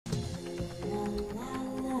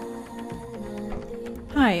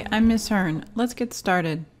Hi, I'm Ms Hearn. Let's get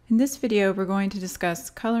started. In this video, we're going to discuss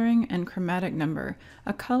coloring and chromatic number.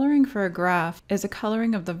 A coloring for a graph is a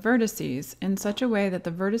coloring of the vertices in such a way that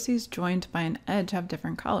the vertices joined by an edge have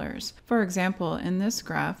different colors. For example, in this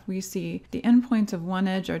graph, we see the endpoints of one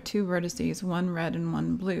edge are two vertices, one red and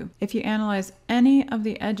one blue. If you analyze any of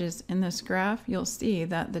the edges in this graph, you'll see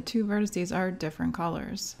that the two vertices are different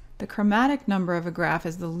colors. The chromatic number of a graph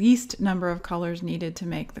is the least number of colors needed to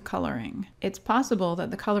make the coloring. It's possible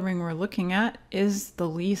that the coloring we're looking at is the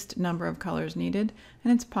least number of colors needed,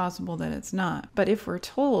 and it's possible that it's not. But if we're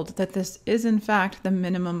told that this is in fact the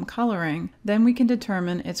minimum coloring, then we can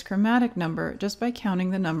determine its chromatic number just by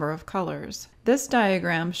counting the number of colors. This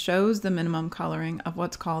diagram shows the minimum coloring of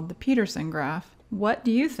what's called the Peterson graph. What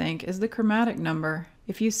do you think is the chromatic number?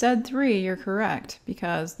 If you said 3, you're correct,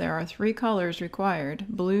 because there are 3 colors required: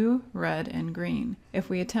 blue, red, and green. If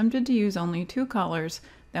we attempted to use only 2 colors,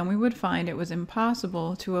 then we would find it was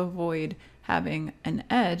impossible to avoid having an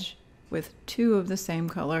edge with 2 of the same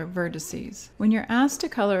color vertices. When you're asked to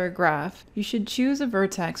color a graph, you should choose a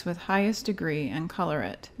vertex with highest degree and color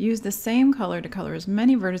it. Use the same color to color as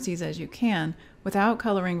many vertices as you can without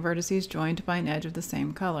coloring vertices joined by an edge of the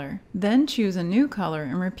same color. Then choose a new color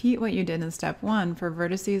and repeat what you did in step 1 for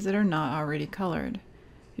vertices that are not already colored.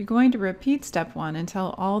 You're going to repeat step 1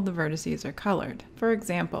 until all the vertices are colored. For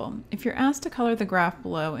example, if you're asked to color the graph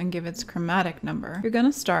below and give its chromatic number, you're going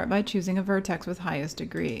to start by choosing a vertex with highest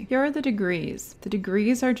degree. Here are the degrees. The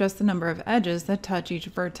degrees are just the number of edges that touch each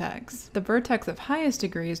vertex. The vertex of highest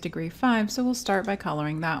degree is degree 5, so we'll start by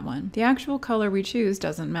coloring that one. The actual color we choose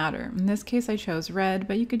doesn't matter. In this case, I chose red,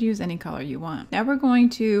 but you could use any color you want. Now we're going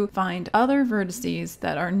to find other vertices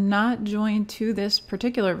that are not joined to this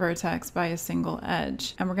particular vertex by a single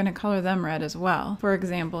edge, and we're going to color them red as well. For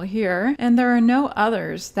example here, and there are no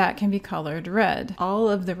others that can be colored red. All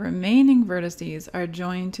of the remaining vertices are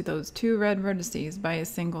joined to those 2 red vertices by a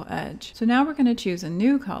single edge. So now we're going to choose a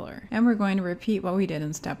new color, and we're going to repeat what we did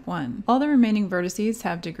in step 1. All the remaining vertices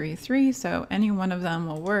have degree 3, so any one of them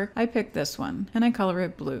will work. I picked this one, and I color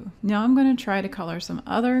it blue. Now I'm going to try to color some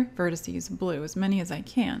other vertices blue, as many as I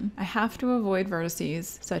can. I have to avoid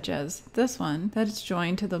vertices, such as this one, that is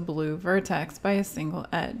joined to the blue vertex by a single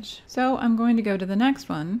edge. So I'm going to go to the next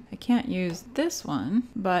one. I can't use this one,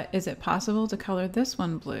 but is it possible to color this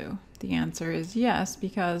one blue? The answer is yes,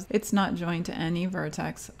 because it's not joined to any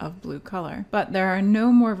vertex of blue color. But there are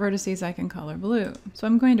no more vertices I can color blue. So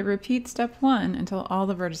I'm going to repeat step 1 until all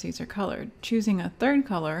the vertices are colored, choosing a third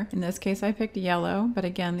color. In this case, I picked yellow, but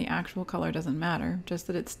again, the actual color doesn't matter, just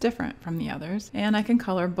that it's different from the others. And I can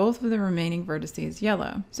color both of the remaining vertices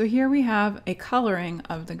yellow. So here we have a coloring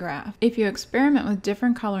of the graph. If you experiment with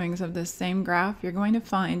different colorings of this same graph, you're going to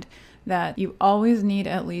find that you always need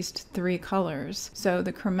at least 3 colors. So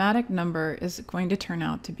the chromatic number is going to turn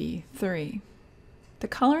out to be 3. The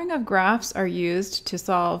coloring of graphs are used to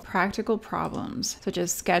solve practical problems, such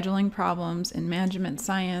as scheduling problems in management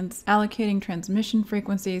science, allocating transmission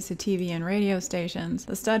frequencies to TV and radio stations,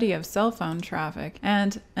 the study of cell phone traffic,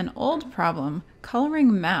 and an old problem,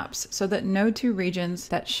 coloring maps so that no 2 regions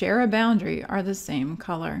that share a boundary are the same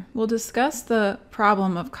color. We'll discuss the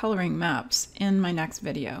problem of coloring maps in my next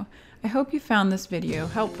video. I hope you found this video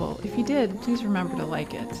helpful. If you did, please remember to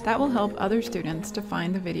like it. That will help other students to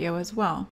find the video as well.